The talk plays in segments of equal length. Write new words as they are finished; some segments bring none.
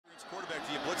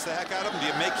blitz the heck out of him? Do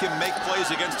you make him make plays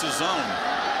against his zone?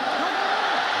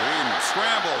 Weeden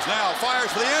scrambles now,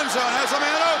 fires for the end zone, has a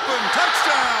man open.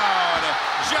 Touchdown,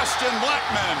 Justin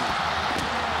Blackmon.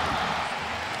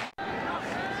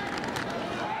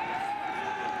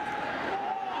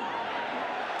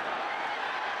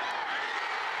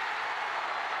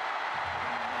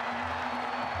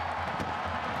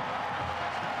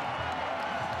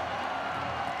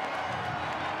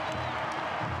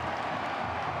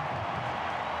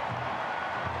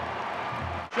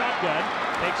 Shotgun,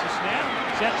 takes a snap,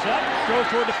 sets up, throws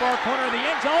toward the far corner of the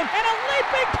end zone, and a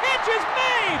leaping catch is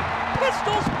made!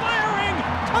 Pistols firing!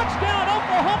 Touchdown,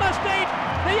 Oklahoma State!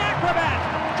 The acrobat,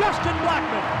 Justin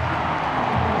Blackmon.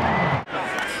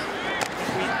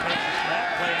 Weeden takes a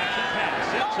snap, play action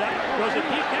pass, sets up, throws it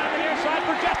deep down the near side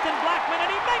for Justin Blackmon,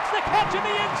 and he makes the catch in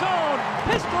the end zone!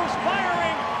 Pistols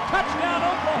firing! Touchdown,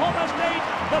 Oklahoma State!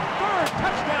 The third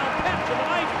touchdown catch of the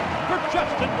night for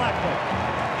Justin Blackmon.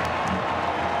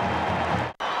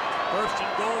 First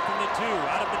and goal from the 2,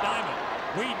 out of the diamond.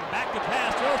 Weeden back to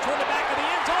pass, throws toward the back of the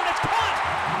end zone. It's caught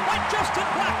by Justin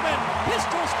Blackmon.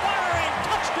 Pistols firing.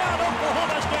 Touchdown,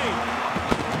 Oklahoma State.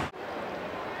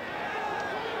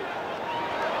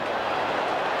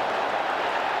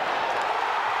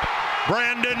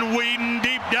 Brandon Weeden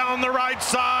deep down the right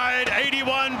side.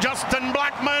 81, Justin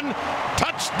Blackmon.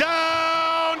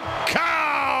 Touchdown,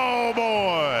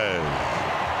 Cowboys.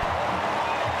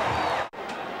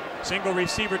 Single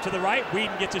receiver to the right.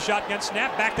 Weeden gets a shotgun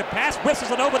snap. Back to pass. Whistles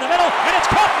it over the middle. And it's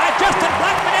caught by Justin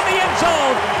Blackmon in the end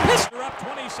zone. They're up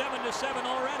 27-7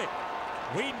 already.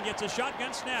 Weeden gets a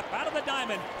shotgun snap out of the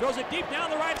diamond. Throws it deep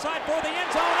down the right side for the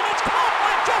end zone. And it's caught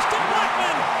by Justin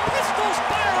Blackmon. Pistols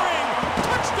firing.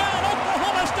 Touchdown,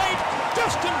 Oklahoma State.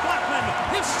 Justin Blackmon,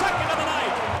 his second of the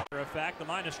night. Matter of fact, the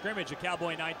line of scrimmage at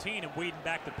Cowboy 19, and Weeden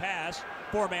back to pass.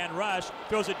 Four-man rush.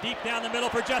 Throws it deep down the middle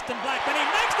for Justin Blackmon. He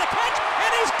makes the catch,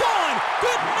 and he's gone.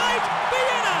 Good night,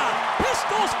 Vienna.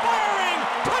 Pistols firing.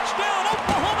 Touchdown,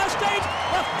 Oklahoma State.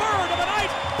 The third of the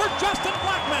night for Justin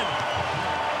Blackmon.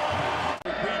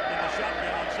 Weeden in the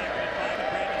shotgun on 2nd and 5, and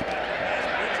Brandon's back to pass.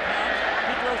 Blitz comes.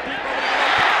 He throws deep over the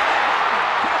middle.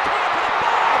 To the 10, to the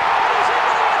 5, and he's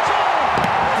into the end zone.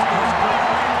 Pistols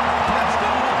firing. Touchdown, Oklahoma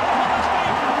State. Justin Blackmon.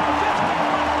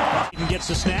 Weeden gets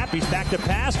the snap. He's back to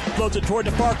pass. Floats it toward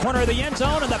the far corner of the end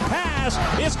zone, and the pass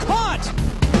is caught.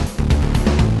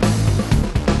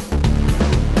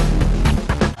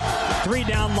 3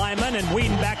 down linemen, and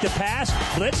Weeden back to pass.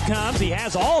 Blitz comes. He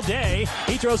has all day.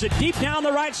 He throws it deep down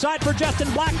the right side for Justin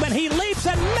Blackmon. He leaps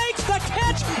and makes the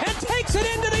catch and takes it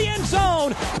into the end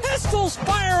zone. Pistols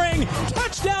firing.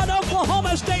 Touchdown,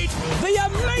 Oklahoma State. The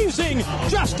amazing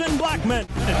Justin Blackmon.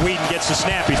 And Weeden gets the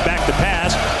snap. He's back to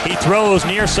pass. He throws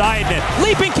near side. And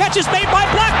leaping catch is made by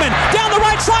Blackmon. Down the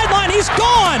right sideline. He's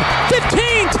gone.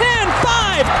 15, 10,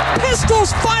 5.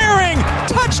 Pistols firing.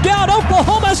 Touchdown,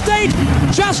 Oklahoma State.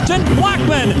 Justin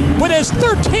Blackmon with his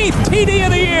 13th TD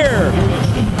of the year.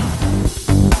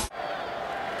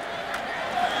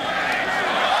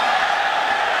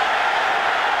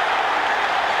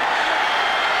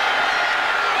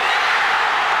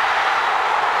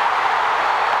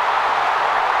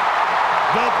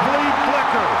 The flea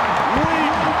flicker.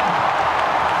 Weeden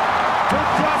to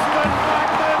Justin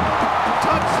Blackmon.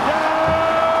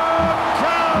 Touchdown,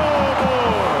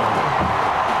 Cowboys.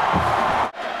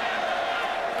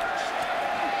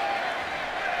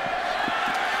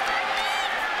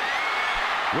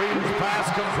 Weeden's pass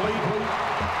complete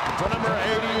to number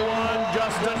 81,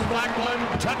 Justin Blackmon.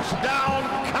 Touchdown,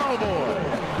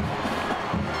 Cowboys.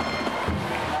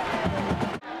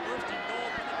 First and goal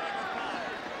from the Baylor 5.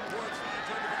 Ward slides over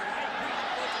to the right.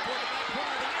 Weeden floats toward the back corner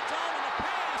of the end zone, and the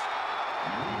pass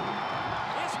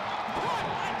is caught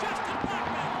by Justin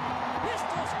Blackmon.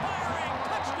 Pistols firing.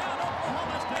 Touchdown,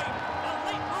 Oklahoma State. A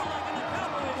late ruling, and the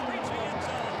Cowboys reach the end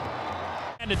zone.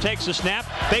 And it takes a snap,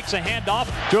 fakes a handoff,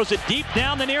 throws it deep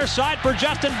down the near side for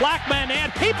Justin Blackmon,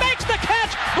 and he makes the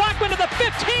catch. Blackmon to the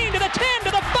 15, to the 10,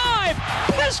 to the 5.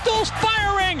 Pistols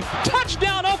firing.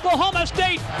 Touchdown, Oklahoma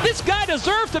State. This guy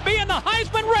deserves to be in the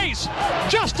Heisman race.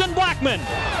 Justin Blackmon.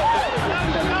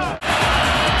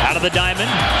 Out of the diamond,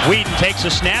 Weeden takes a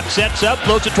snap, sets up,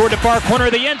 floats it toward the far corner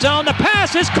of the end zone. The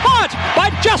pass is caught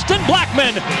by Justin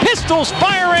Blackmon. Pistols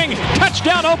firing.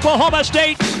 Touchdown, Oklahoma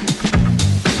State.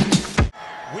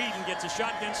 Weeden gets a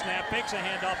shotgun snap, fakes a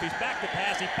handoff, he's back to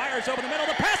pass, he fires over the middle,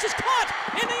 the pass is caught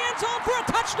in the end zone for a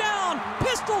touchdown!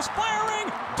 Pistols firing,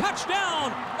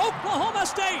 touchdown, Oklahoma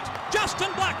State,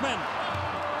 Justin Blackmon.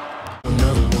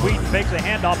 Weeden fakes a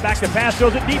handoff, back to pass,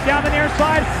 throws it deep down the near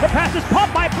side, the pass is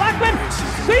caught by Blackmon,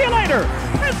 see you later!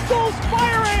 Pistols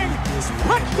firing,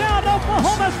 touchdown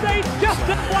Oklahoma State,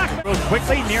 Justin Blackmon goes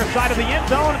quickly near side of the end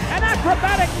zone. An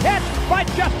acrobatic catch by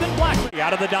Justin Blackmon.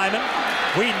 Out of the diamond,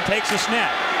 Weeden takes a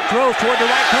snap, throws toward the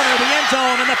right corner of the end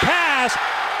zone, and the pass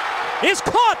is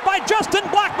caught by Justin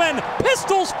Blackmon.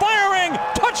 Pistols firing.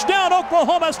 Touchdown,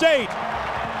 Oklahoma State.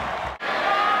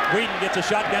 Weeden gets a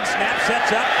shotgun snap,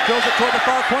 sets up, throws it toward the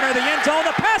far corner of the end zone.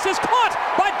 The pass is caught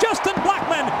by Justin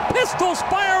Blackmon. Pistols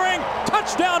firing.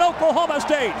 Touchdown, Oklahoma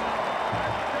State.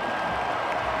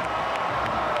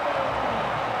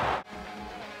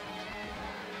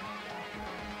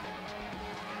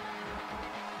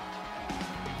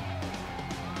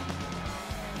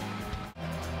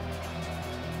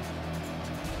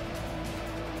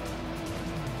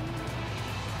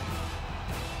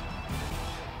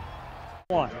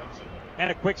 And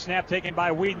a quick snap taken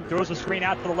by Weeden. Throws a screen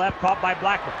out to the left, caught by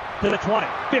Blackmon. To the 20,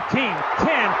 15, 10,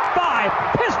 5.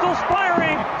 Pistols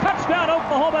firing. Touchdown,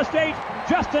 Oklahoma State.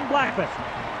 Justin Blackmon.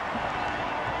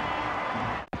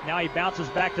 Now he bounces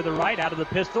back to the right out of the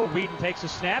pistol. Weeden takes a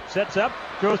snap, sets up,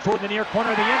 throws toward the near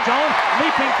corner of the end zone.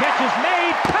 Leaping catch is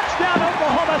made. Touchdown,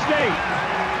 Oklahoma State.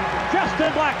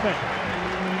 Justin Blackmon.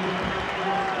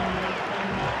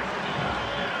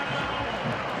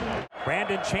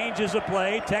 Brandon changes the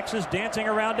play. Texas dancing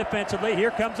around defensively. Here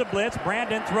comes a blitz.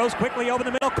 Brandon throws quickly over the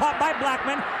middle. Caught by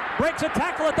Blackmon. Breaks a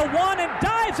tackle at the 1 and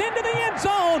dives into the end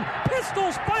zone.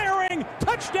 Pistols firing.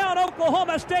 Touchdown,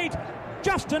 Oklahoma State.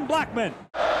 Justin Blackmon.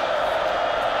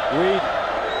 Weed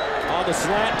on the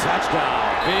slant.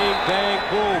 Touchdown. Bing, bang,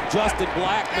 boom. Justin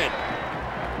Blackmon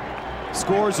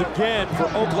scores again for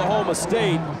Oklahoma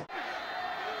State.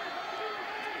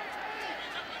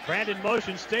 Brandon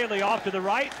motions Staley off to the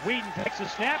right. Weeden takes a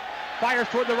snap, fires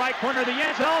toward the right corner of the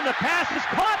end zone. The pass is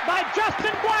caught by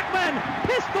Justin Blackmon.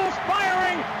 Pistols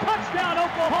firing. Touchdown,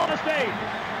 Oklahoma State.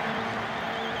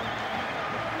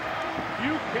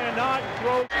 You cannot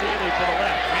throw. Staley to the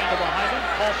left. Randall behind him.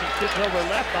 Paulson sits over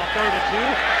left on 3rd and 2.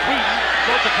 Weeden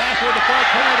throws a pass toward the far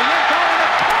corner of the end zone. And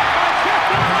it's caught by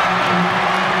Justin Blackmon.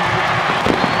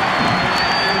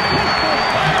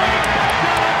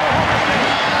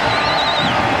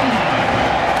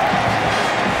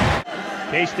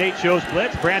 K-State shows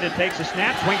blitz. Brandon takes a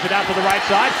snap, swings it out to the right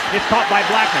side. It's caught by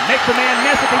Blackmon. Makes a man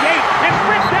miss at the 8 and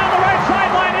sprints down the right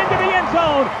sideline into the end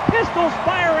zone. Pistols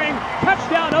firing.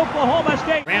 Touchdown, Oklahoma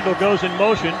State. Randall goes in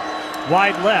motion.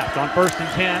 Wide left on 1st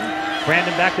and 10.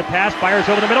 Brandon back to pass. Fires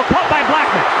over the middle. Caught by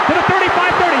Blackmon. To the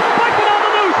 35-30. Blackmon on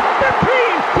the loose. 15,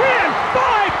 10,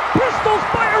 5. Pistols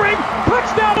firing.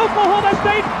 Touchdown, Oklahoma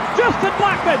State. Justin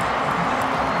Blackmon.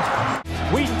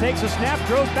 Weeden takes a snap,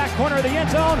 throws back corner of the end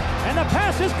zone, and the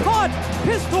pass is caught.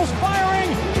 Pistols firing.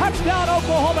 Touchdown,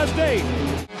 Oklahoma State.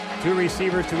 2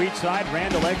 receivers to each side.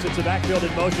 Randall exits the backfield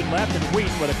in motion left, and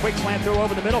Weeden with a quick slant throw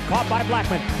over the middle, caught by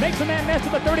Blackmon. Makes a man miss to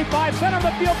the 35, center of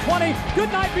the field 20.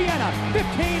 Good night, Vienna.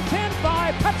 15, 10,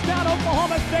 5. Touchdown,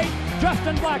 Oklahoma State.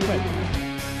 Justin Blackmon.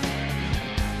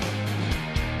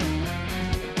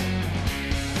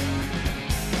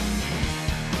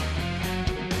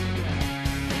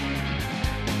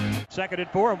 Second and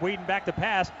 4, and Weeden back to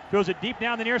pass. Throws it deep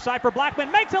down the near side for Blackmon.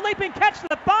 Makes a leaping catch to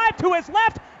the 5 to his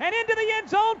left and into the end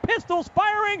zone. Pistols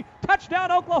firing.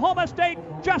 Touchdown, Oklahoma State.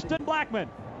 Justin Blackmon.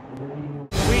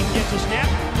 Weeden gets a snap.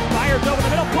 Fires over the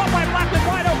middle. Caught by Blackmon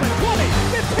wide open. 20,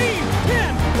 15,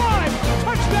 10, 5.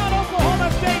 Touchdown,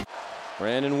 Oklahoma State.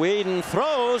 Brandon Weeden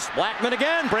throws. Blackmon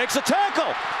again breaks a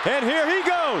tackle. And here he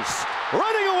goes.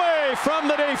 Running away from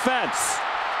the defense.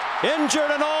 Injured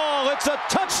and all, it's a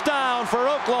touchdown for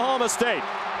Oklahoma State.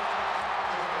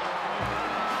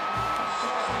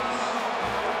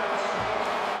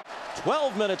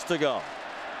 "12 minutes to go.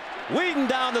 Weeden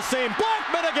down the seam.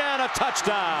 Blackmon again, a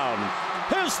touchdown.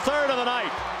 His 3rd of the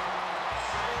night.